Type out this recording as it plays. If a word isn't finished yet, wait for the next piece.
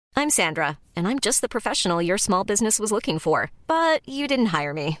I'm Sandra, and I'm just the professional your small business was looking for. But you didn't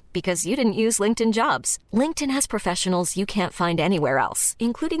hire me because you didn't use LinkedIn Jobs. LinkedIn has professionals you can't find anywhere else,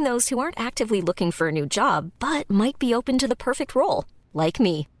 including those who aren't actively looking for a new job, but might be open to the perfect role, like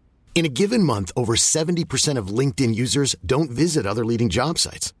me. In a given month, over 70% of LinkedIn users don't visit other leading job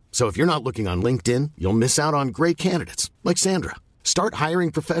sites. So if you're not looking on LinkedIn, you'll miss out on great candidates like Sandra. Start hiring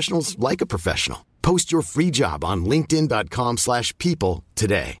professionals like a professional. Post your free job on linkedin.com/people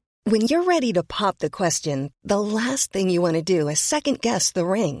today. When you're ready to pop the question, the last thing you want to do is second-guess the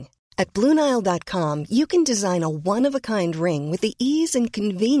ring. At BlueNile.com, you can design a one-of-a-kind ring with the ease and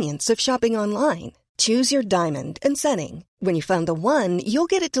convenience of shopping online. Choose your diamond and setting. When you find the one, you'll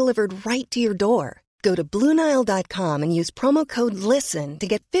get it delivered right to your door. Go to BlueNile.com and use promo code LISTEN to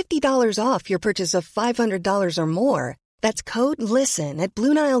get $50 off your purchase of $500 or more. That's code LISTEN at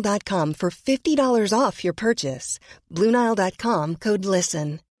BlueNile.com for $50 off your purchase. BlueNile.com, code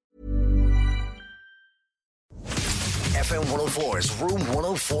LISTEN. FM 104's Room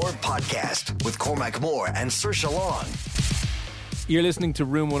 104 podcast with Cormac Moore and Saoirse Long. You're listening to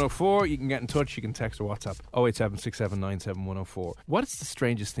Room 104. You can get in touch. You can text or WhatsApp 087-679-7104. What is the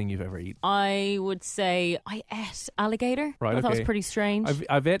strangest thing you've ever eaten? I would say I ate alligator. Right, I thought that okay. was pretty strange.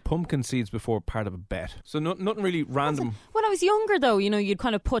 I've ate pumpkin seeds before, part of a bet. So nothing really random. When I was younger, though, you'd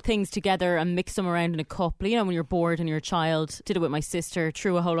kind of put things together and mix them around in a cup. When you're bored and you're a child, did it with my sister,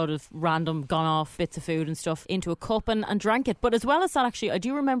 threw a whole lot of random gone off bits of food and stuff into a cup and drank it. But as well as that, actually, I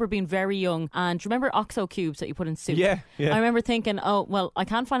do remember being very young. And remember OXO cubes that you put in soup? Yeah. I remember thinking, oh, well, I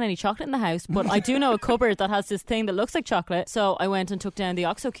can't find any chocolate in the house, but I do know a cupboard that has this thing that looks like chocolate. So I went and took down the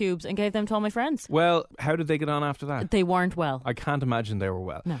OXO cubes and gave them to all my friends. Well, how did they get on after that? They weren't well. I can't imagine they were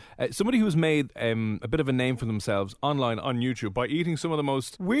well. No. Somebody who's made a bit of a name for themselves online on YouTube by eating some of the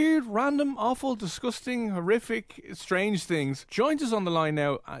most weird, random, awful, disgusting, horrific, strange things joins us on the line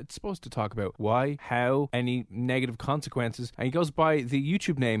now. It's supposed to talk about why, how, any negative consequences. And he goes by the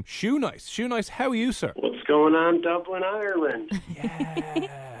YouTube name Shoe Nice. Shoe Nice, how are you, sir? What's going on, Dublin, Ireland?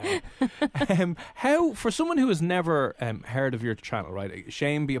 How, for someone who has never heard of your channel, right?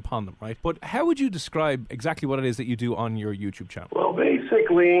 Shame be upon them, right? But how would you describe exactly what it is that you do on your YouTube channel? Well,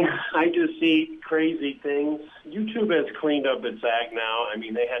 basically, I just eat crazy things. YouTube has cleaned up its act now. I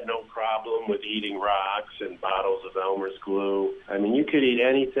mean, they had no problem with eating rocks and bottles of Elmer's glue. I mean, you could eat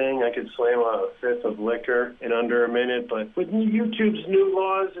anything. I could slam a fifth of liquor in under a minute. But with YouTube's new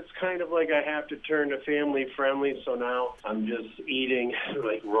laws, it's kind of like I have to turn to family friendly. So now I'm just eating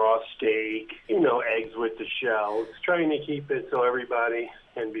like raw steak, eggs with the shells, trying to keep it so everybody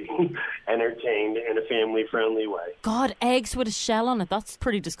can be entertained in a family-friendly way. God, eggs with a shell on it. That's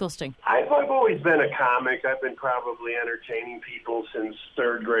pretty disgusting. I've always been a comic. I've been probably entertaining people since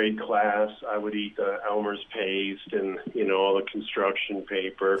third grade class. I would eat the Elmer's paste and, all the construction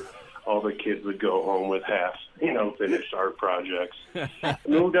paper. All the kids would go home with half, finished art projects.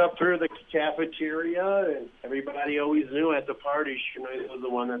 Moved up through the cafeteria, and everybody always knew at the party, Shanice was the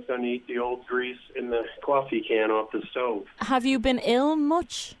one that's going to eat the old grease in the coffee can off the stove. Have you been ill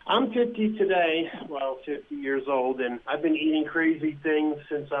much? I'm 50 today, 50 years old, and I've been eating crazy things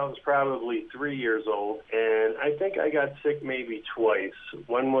since I was probably 3 years old, and I think I got sick maybe twice.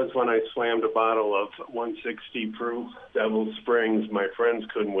 One was when I slammed a bottle of 160 proof Devil's Springs. My friends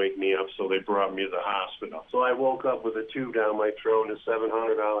couldn't wake me up, so they brought me to the hospital. So I woke up with a tube down my throat and a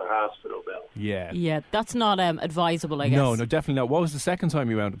 $700 hospital bill. Yeah, that's not advisable, I guess. No, definitely not. What was the second time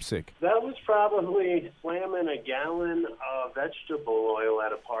you wound up sick? That was probably slamming a gallon of vegetable oil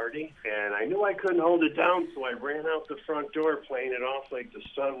at a party, and I knew I couldn't hold it down, so I ran out the front door playing it off like the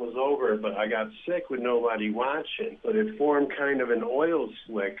sun was over, but I got sick with nobody watching, but it formed kind of an oil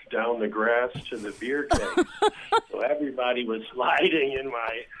slick down the grass to the beer case. So everybody was sliding in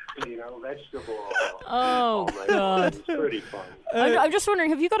my vegetable oil. Oh my God. It was pretty fun. I'm just wondering,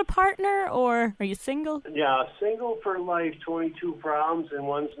 have you got a partner or are you single? Yeah, single for life, 22 problems, and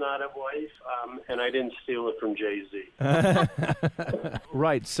one's not a wife, and I didn't steal it from Jay-Z.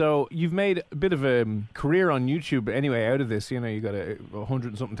 Right, so you've made a bit of a career on YouTube anyway out of this. You got 100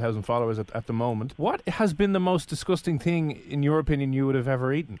 and something thousand followers at the moment. What has been the most disgusting thing, in your opinion, you would have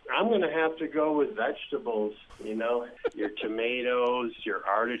ever eaten? I'm going to have to go with vegetables, your tomatoes, your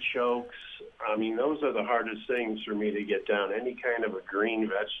artichokes. I mean, those are the hardest things for me to get down. Any kind of a green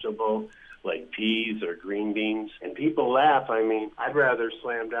vegetable like peas or green beans. And people laugh. I mean, I'd rather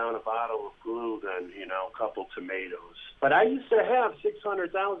slam down a bottle of glue than, a couple tomatoes. But I used to have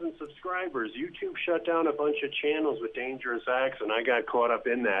 600,000 subscribers. YouTube shut down a bunch of channels with dangerous acts, and I got caught up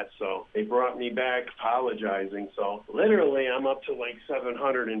in that. So they brought me back apologizing. So literally, I'm up to like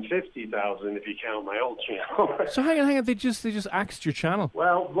 750,000 if you count my old channel. So hang on. They just axed your channel.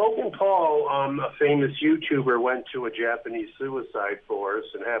 Well, Logan Paul, a famous YouTuber, went to a Japanese suicide forest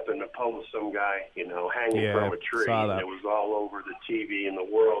and happened to post some guy, hanging from a tree. Saw that. And it was all over the TV in the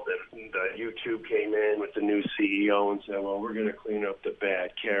world. And YouTube came in with the new CEO and said, well, we're going to clean up the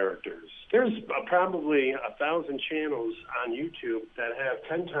bad characters. There's probably 1,000 channels on YouTube that have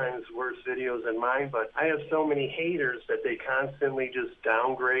 10 times worse videos than mine, but I have so many haters that they constantly just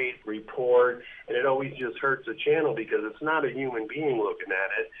downgrade, report, and it always just hurts the channel because it's not a human being looking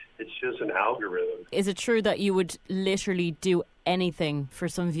at it. It's just an algorithm. Is it true that you would literally do anything for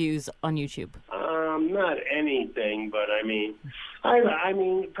some views on YouTube? Not anything, but I mean,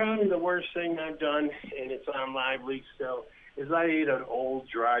 probably the worst thing I've done, and it's on Live Leak still, is I ate an old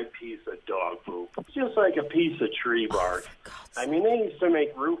dry piece of dog poop. It's just like a piece of tree bark. Oh, they used to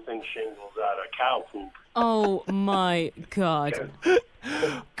make roofing shingles out of cow poop. Oh my God.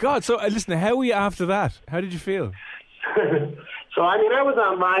 God, so listen, how were you after that? How did you feel? So, I was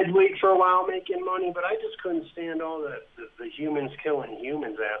on Live Leak for a while making money, but I just couldn't stand all the humans killing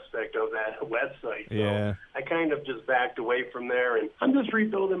humans aspect of that website. So Yeah. I kind of just backed away from there, and I'm just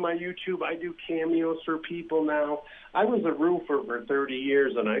rebuilding my YouTube. I do cameos for people now. I was a roofer for 30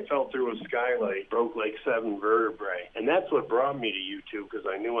 years, and I fell through a skylight, broke like 7 vertebrae. And that's what brought me to YouTube, because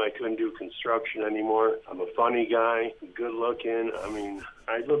I knew I couldn't do construction anymore. I'm a funny guy, good looking.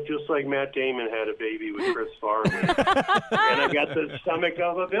 I look just like Matt Damon had a baby with Chris Farley. And I got the stomach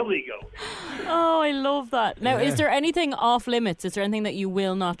of a billy goat. Oh, I love that. Now, is there anything off limits? Is there anything that you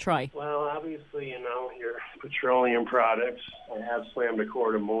will not try? Well, obviously, your petroleum products. I have slammed a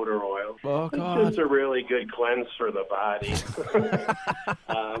quart of motor oil. Oh, God. It's just a really good cleanse for the body.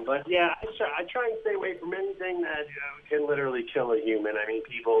 But, yeah, I try and stay away from anything that can literally kill a human.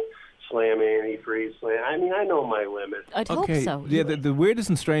 People slam antifreeze, I know my limits. I'd hope so. Yeah, the weirdest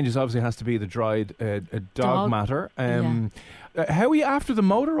and strangest obviously has to be the dried dog matter. How are you after the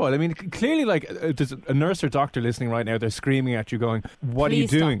motor oil? Clearly, there's a nurse or doctor listening right now. They're screaming at you, going, "What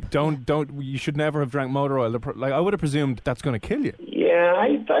Please are you doing? stop." Don't. You should never have drank motor oil." I would have presumed that's going to kill you. Yeah,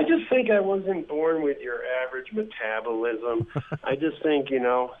 I just think I wasn't born with your average metabolism. I just think,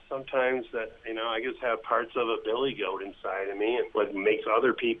 sometimes that, I just have parts of a billy goat inside of me, and what makes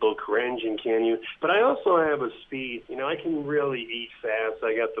other people cringe and but I also have a speed. I can really eat fast.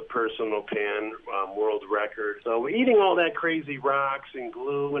 I got the personal pan world record. So eating all that crazy rocks and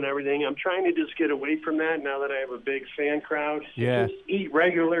glue and everything, I'm trying to just get away from that now that I have a big fan crowd. Yeah. Just eat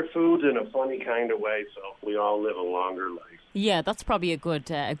regular foods in a funny kind of way so we all live a longer life. Yeah, that's probably a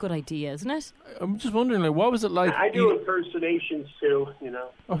good idea, isn't it? I'm just wondering, what was it like? I do impersonations too,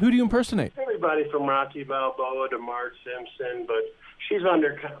 Oh, who do you impersonate? Everybody from Rocky Balboa to Marge Simpson, but she's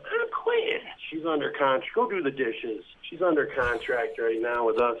under quit. She's under contract. Go do the dishes. She's under contract right now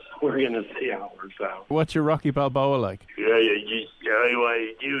with us. We're going to see how it works out. What's your Rocky Balboa like? Yeah, just all you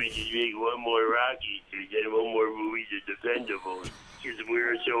want to do is just make one more Rocky and then one more movie to Dependable. Because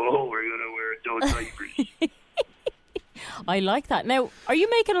we're so old, we're going to wear adult diapers. I like that. Now, are you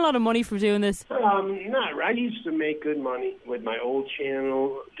making a lot of money from doing this? Not. I used to make good money with my old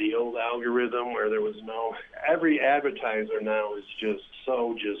channel, the old algorithm where there was every advertiser now is just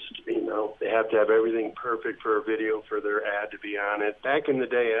they have to have everything perfect for a video for their ad to be on it. Back in the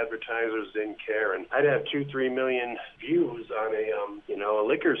day, advertisers didn't care, and I'd have 2-3 million views on a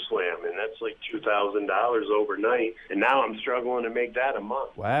liquor slam, and that's like $2,000 overnight. And now I'm struggling to make that a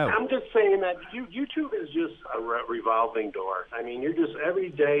month. Wow. I'm just saying that YouTube is just a revolving door. You're just every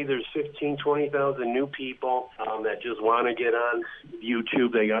day there's 20,000 new people that just want to get on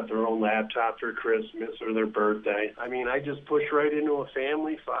YouTube. They got their own laptop for Christmas or their birthday. I just push right into a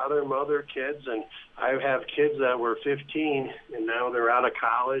family, father, mother, kids, and I have kids that were 15 and now they're out of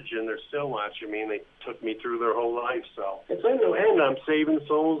college and they're still watching me, and they took me through their whole life. So it's in the end, I'm saving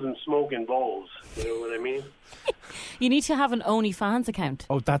souls and smoking bowls. You know what I mean? You need to have an OnlyFans account.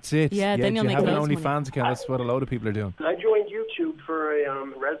 Oh, that's it. Yeah, then you'll make have an loads of money. OnlyFans account. That's what a load of people are doing. I joined YouTube for a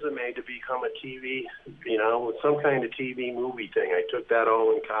resume to become a TV, some kind of TV movie thing. I took that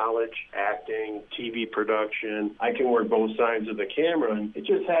all in college, acting, TV production. I can work both sides of the camera, and it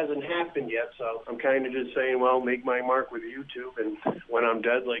just hasn't happened yet. So I'm kind of just saying, well, make my mark with YouTube, and when I'm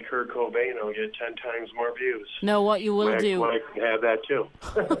dead like Kurt Cobain, I'll get 10 times more views. No, what you will My do... ex-wife can have that too.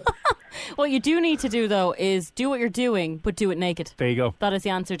 What you do need to do, though, is do what you're doing, but do it naked. There you go. That is the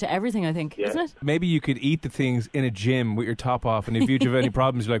answer to everything, I think, isn't it? Maybe you could eat the things in a gym with your top off, and if you have any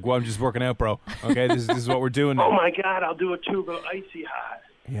problems, you're like, well, I'm just working out, bro. Okay, this is what we're doing now. Oh, my God, I'll do a tube of Icy Hot.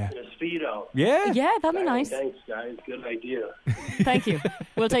 Yeah. In a Speedo. Yeah? Yeah, that'd be nice. Thanks, guys. Good idea. Thank you.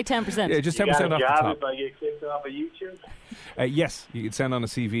 We'll take 10%. Yeah, just You 10% got a off the job top. if I get kicked off of YouTube? Yes, you could send on a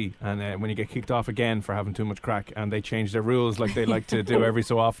CV, and when you get kicked off again for having too much crack, and they change their rules like they like to do every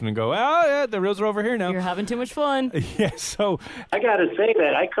so often and go, oh, yeah, the rules are over here now. You're having too much fun. Yeah, so... I got to say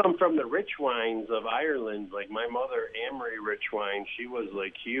that I come from the rich wines of Ireland. Like my mother, Amory Richwine, she was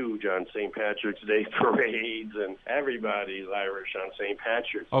like huge on St. Patrick's Day parades, and everybody's Irish on St.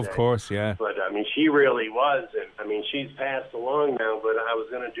 Patrick's Day. Of course, yeah. But I mean, she really was, and I mean, she's passed along now. But I was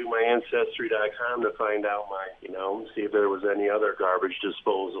going to do my Ancestry.com to find out see if there was any other garbage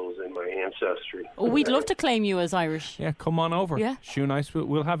disposals in my ancestry. Oh, we'd love to claim you as Irish. Yeah, come on over. Yeah. Shoe Nice,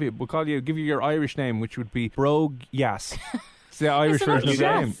 we'll have you. We'll give you your Irish name, which would be Brogue Yas. It's the Irish version of the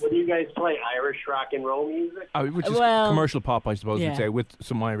name. What do you guys play? Irish rock and roll music? Which is commercial pop, I suppose you'd say, with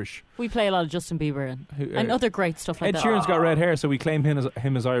some Irish. We play a lot of Justin Bieber and other great stuff like Ed that. Sheeran's got red hair, so we claim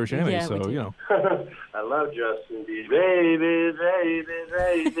him as Irish anyway. Yeah, so you know. I love Justin Bieber. Baby,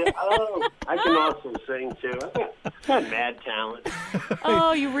 baby, baby. Oh, I can also sing too. I've got mad talent.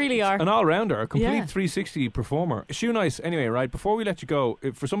 Oh, you really are. An all-rounder, a complete 360 360 performer. Shoe Nice, anyway, right, before we let you go,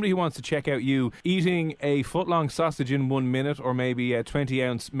 for somebody who wants to check out you eating a foot-long sausage in 1 minute, or maybe a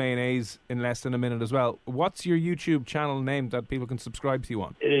 20-ounce mayonnaise in less than a minute as well, what's your YouTube channel name that people can subscribe to you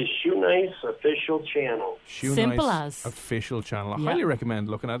on? It is Shoe Nice Official Channel. Shoe Simple Nice as. Official channel. I highly recommend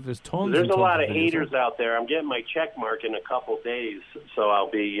looking at it. There's tons There's and a tons lot of videos. haters out there. I'm getting my check mark in a couple days, so I'll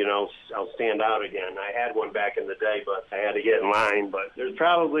be, I'll stand out again. I had one back in the day, but I had to get in line. But there's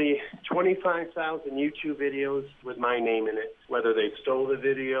probably 25,000 YouTube videos with my name in it, whether they stole the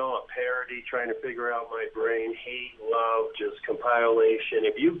video, a parody, trying to figure out my brain, hate, love, just compilation.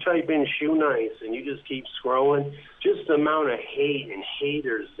 If you type in Shoe Nice and you just keep scrolling, just the amount of hate and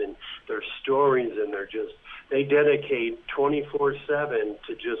haters and their stories, and they dedicate 24/7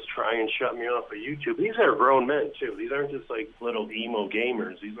 to just try and shut me off of YouTube. These are grown men, too. These aren't just like little emo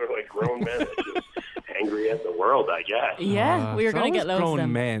gamers. These are like grown men that just angry at the world, I guess. Yeah, we were going to get loads of grown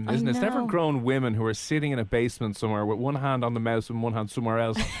them. men, isn't it? It's never grown women who are sitting in a basement somewhere with one hand on the mouse and one hand somewhere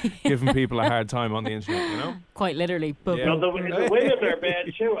else, giving people a hard time on the internet, Quite literally. But Yeah. The women are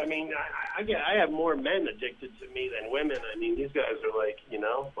bad, too. I mean, I have more men addicted to me than women. I mean, these guys are like,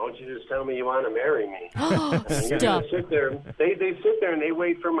 why don't you just tell me you want to marry me? Stop. Sit there. They sit there and they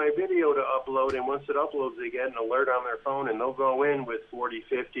wait for my video to upload, and once it uploads, they get an alert on their phone, and they'll go in with 40,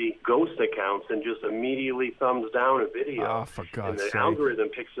 50 ghost accounts and just immediately thumbs down a video. Oh, for God's And the sake. algorithm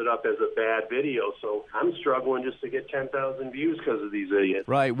picks it up as a bad video, so I'm struggling just to get 10,000 views because of these idiots.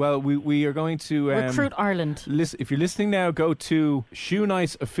 Right, well, we are going to... Recruit Ireland. If you're listening now, go to Shoe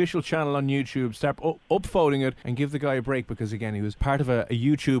Nice official channel on YouTube, start upvoting it, and give the guy a break, because again, he was part of a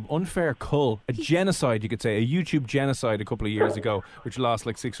YouTube unfair cull, a genocide, you could say, a YouTube genocide a couple of years ago, which lost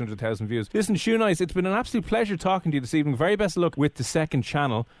like 600,000 views. Listen, Shoe Nice, it's been an absolute pleasure talking to you this evening. Very best of luck with the second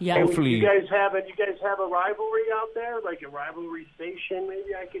channel. Yeah. Hopefully, You guys have a rivalry out there, like a rivalry station?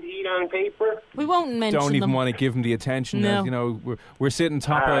 Maybe I could eat on paper. We won't mention don't even them. want to give them the attention. No. We're sitting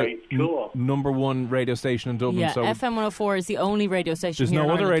top All of right, cool. number one radio station in Dublin. Yeah, so FM 104 is the only radio station there's here no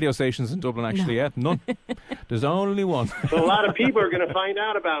in other Ireland. radio stations in Dublin actually yet. None. There's only one. So a lot of people are going to find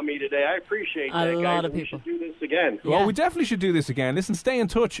out about me today. I appreciate that, A guys. lot of We people. should do this again. Yeah. Well, we definitely should do this again. Listen, stay in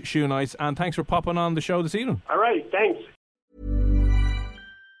touch, Shoe Nice, and thanks for popping on the show this evening. All right, thanks.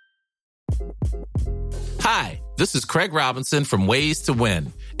 Hi, this is Craig Robinson from Ways to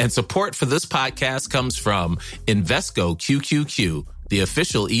Win, and support for this podcast comes from Invesco QQQ, the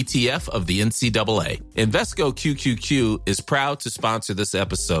official ETF of the NCAA. Invesco QQQ is proud to sponsor this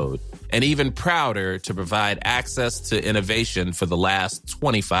episode, and even prouder to provide access to innovation for the last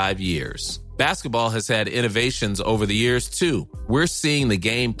 25 years. Basketball has had innovations over the years, too. We're seeing the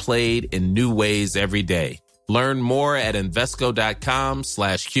game played in new ways every day. Learn more at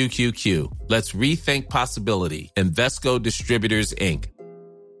Invesco.com/QQQ. Let's rethink possibility. Invesco Distributors, Inc.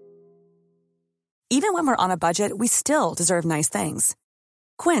 Even when we're on a budget, we still deserve nice things.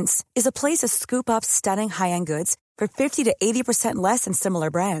 Quince is a place to scoop up stunning high-end goods for 50 to 80% less than similar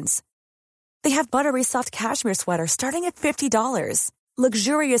brands. They have buttery soft cashmere sweaters starting at $50,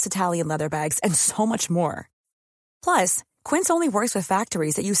 luxurious Italian leather bags, and so much more. Plus, Quince only works with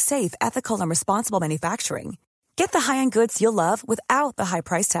factories that use safe, ethical, and responsible manufacturing. Get the high-end goods you'll love without the high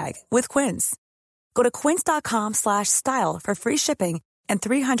price tag with Quince. Go to quince.com/style for free shipping and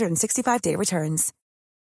 365-day returns.